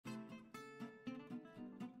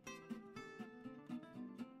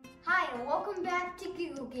Hi, and welcome back to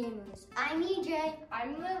Giggle Gamerz. I'm EJ.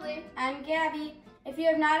 I'm Lily. I'm Gabby. If you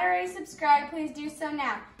have not already subscribed, please do so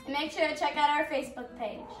now. And make sure to check out our Facebook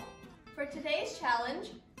page. For today's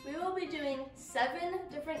challenge, we will be doing 7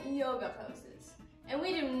 different yoga poses. And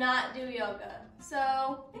we do not do yoga,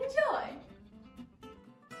 so enjoy.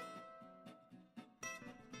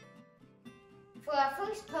 For our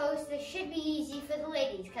first pose, this should be easy for the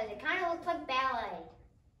ladies because it kind of looks like ballet.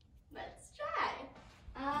 Let's try.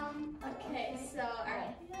 Okay, so our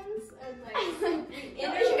hands are like you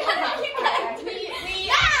gotta give me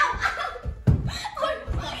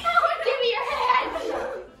your hand.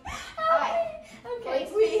 Okay,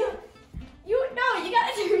 you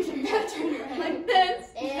gotta turn your head like this.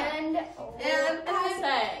 And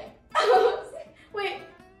say. Wait.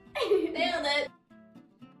 Nailed it.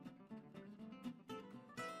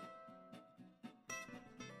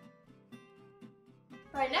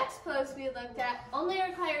 Our next pose we looked at only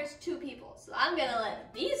requires 2 people, so I'm gonna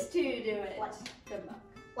let these 2 do it. What? Good luck.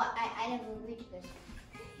 What? I never reached this.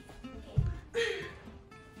 Okay.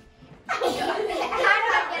 How do I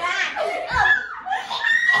get on?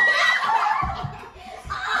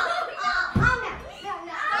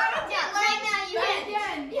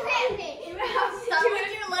 Stop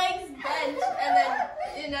with your legs bent,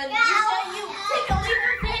 and then you take a leap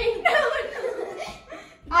of faith.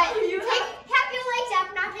 Have your legs up,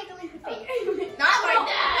 now take a leap of faith. Not like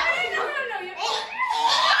that.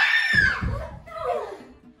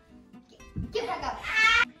 Get back up.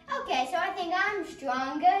 Okay, so I think I'm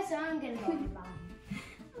stronger, so I'm gonna go on the bottom.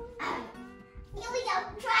 Here we go.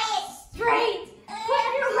 Try it. Straight. Put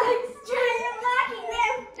your legs straight. You're locking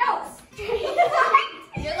them. No, straight.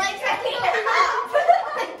 Your legs are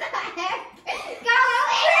What the heck? Go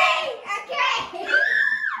straight. Okay.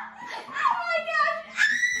 Oh my gosh.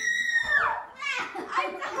 I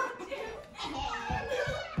got you.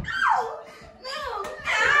 No.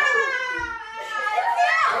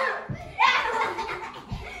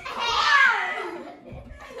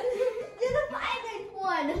 You're the violent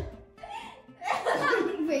one.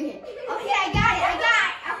 Bring it. Okay, I got it.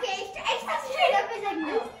 Okay, straight up is like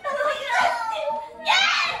no.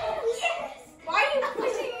 Yes! Why are you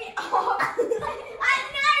pushing me off? I'm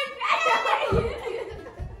not aggressive.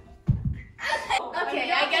 Okay,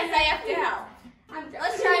 I guess I have to help.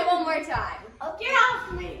 Let's try it one more time. Okay. Get off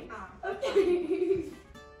me. Okay.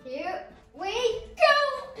 Here we go.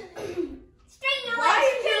 Straighten your Why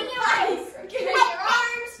legs. are you legs? Okay, your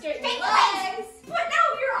arms, straighten your legs. But no,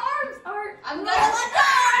 your arms are. I'm gonna let go.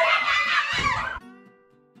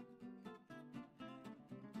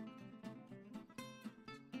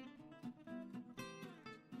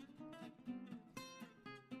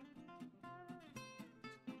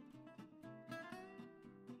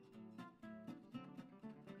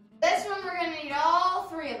 This one we're gonna need all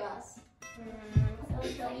 3 of us.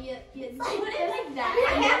 So you put it like that.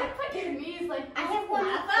 And then put your knees like this. I have one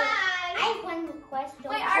Flat. request. I have one request.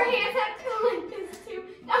 Don't Wait, our say- hands have to go like this too.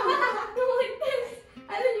 No, go like this.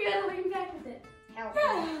 And then you gotta lean back with it. Help.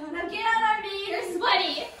 Now get on our knees. You're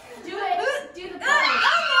sweaty. Do it. Do the pose.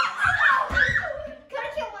 Gotta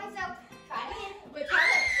kill myself. Try it again. Wait, try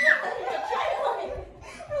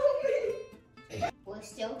it. We're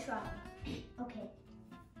still trying. Okay.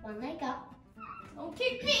 One leg up. Don't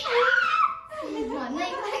kick me. One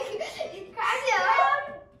leg like Crash it.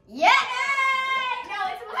 yes! No,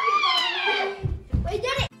 it's supposed to be We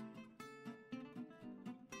did it!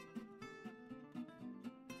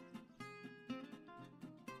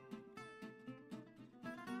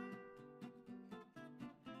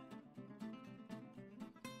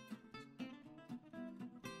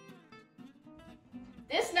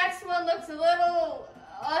 This next one looks a little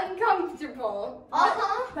uncomfortable.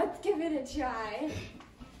 Uh-huh. Let's give it a try.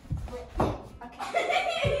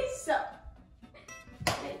 Okay. So.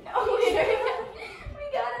 Wait, no, we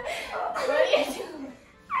gotta. What are you doing?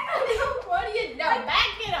 I don't know. What are you doing?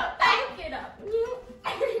 Back it up. Back it up.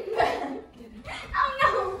 Oh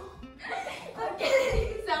no. Okay.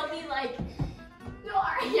 So be like,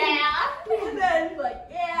 yeah. And then like,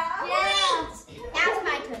 yeah. Yes! Now it's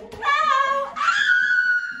my turn. No.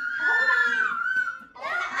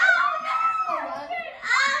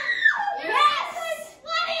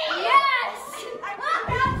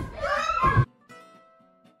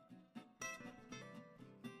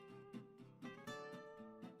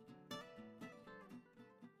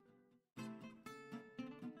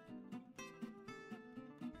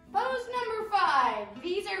 Pose number 5.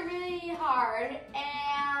 These are really hard,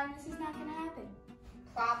 and this is not gonna happen.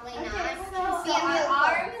 Probably Okay, not. so Be a our miracle.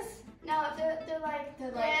 arms, no, they're like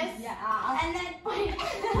this, Yeah. and then Oh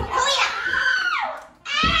yeah!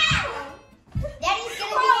 Ow! Daddy's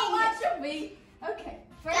gonna be angry.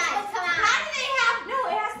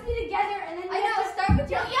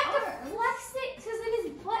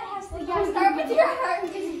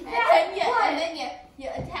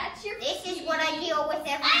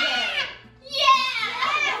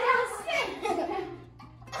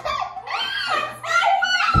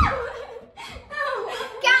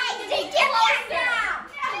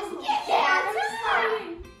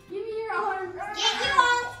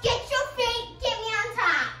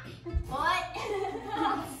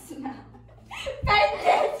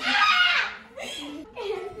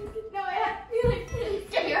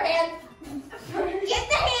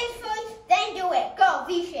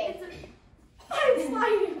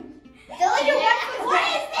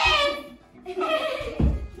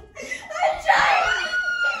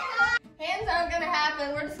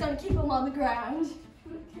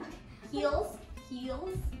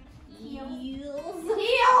 Heels.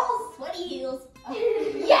 Heels. Sweaty heels. Oh.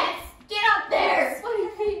 Yes. Get up there. Sweaty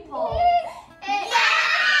people.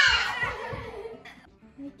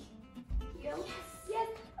 Yes. Yes.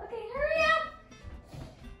 Okay, hurry up.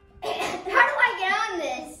 How do I get on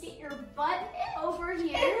this? Get your butt over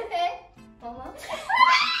here. Mama.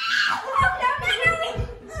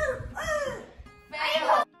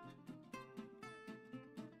 Fail.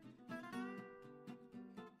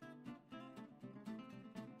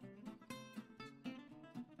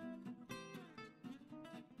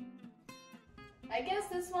 I guess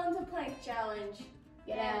this one's a plank challenge.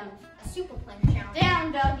 Get down. A super plank challenge.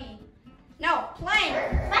 Down, doggy. No, plank.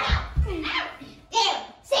 Wow. Damn.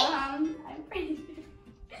 Sit. I'm pretty sure.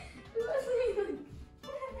 Wait,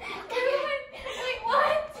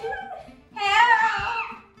 what?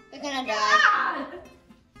 Help! You're gonna die. Ah!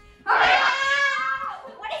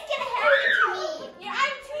 What is gonna happen to me? Yeah,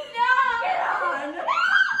 I'm too dumb. Get on. Wait,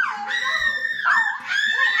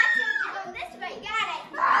 actually, you're going this way. Got it.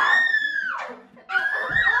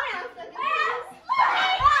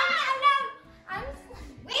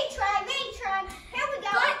 Retry. Here we go.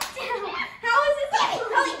 How is this? Hurry.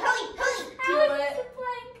 How is this a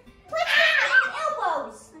plank? Put your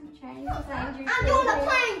elbows. I'm trying to find your I'm doing a finger.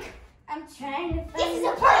 plank. I'm trying to find This is a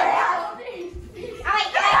your plank. finger. All right.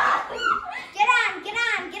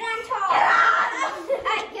 Get on tall. All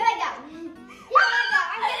right, here I go.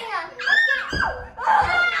 I'm getting on.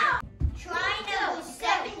 Try number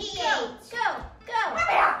 78. Go.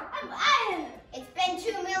 I'm It's been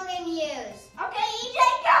 2 million years. Okay, EJ,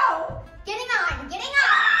 go. Getting on.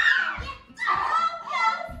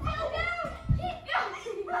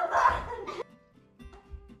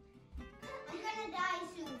 I'm gonna die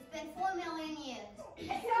soon. It's been 4 million years.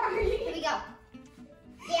 Sorry. Here we go.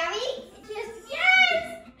 Gabby? Just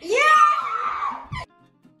yes. Yeah!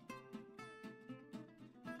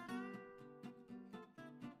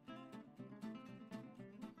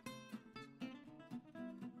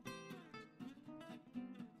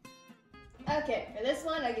 Okay, for this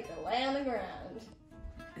one, I get to lay on the ground.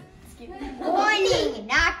 Excuse me. Warning,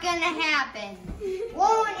 not gonna happen.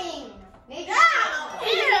 Warning. Make Ew.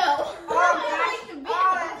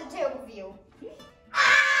 Oh, that's a terrible view.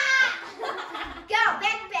 Go,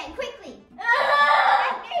 back bend, quickly.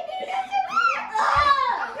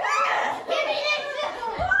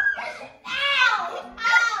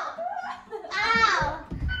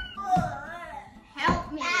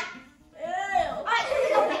 Help me.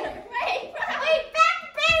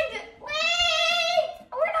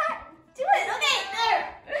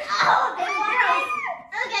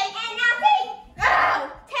 Okay, and now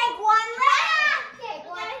take one left. Take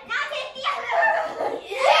one. Now take the other.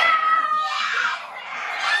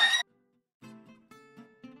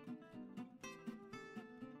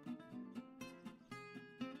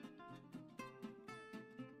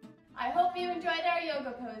 I hope you enjoyed our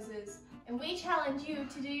yoga poses, and we challenge you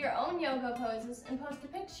to do your own yoga poses and post a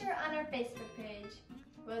picture on our Facebook page.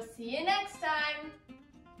 We'll see you next time.